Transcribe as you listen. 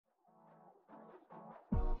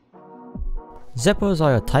Zippers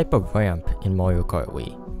are a type of ramp in Mario Kart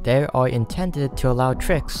Wii. They are intended to allow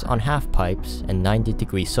tricks on half-pipes and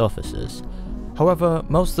 90-degree surfaces. However,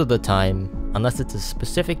 most of the time, unless it's a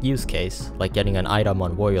specific use case, like getting an item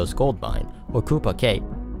on Wario's Gold Mine or Koopa Cape,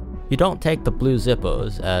 you don't take the blue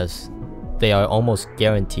zippers as they are almost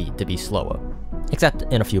guaranteed to be slower, except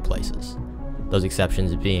in a few places. Those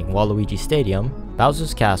exceptions being Waluigi Stadium,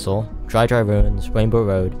 Bowser's Castle, Dry Dry Ruins, Rainbow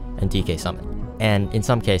Road, and DK Summit, and in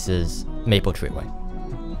some cases, Maple Tree Way.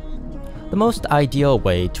 The most ideal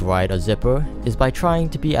way to ride a zipper is by trying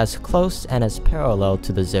to be as close and as parallel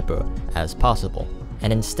to the zipper as possible,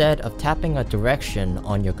 and instead of tapping a direction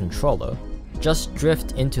on your controller, just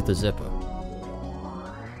drift into the zipper.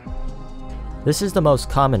 This is the most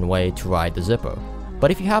common way to ride the zipper,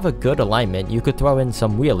 but if you have a good alignment, you could throw in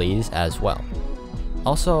some wheelies as well.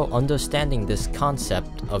 Also, understanding this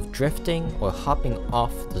concept of drifting or hopping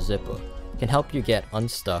off the zipper can help you get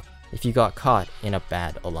unstuck if you got caught in a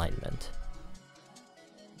bad alignment.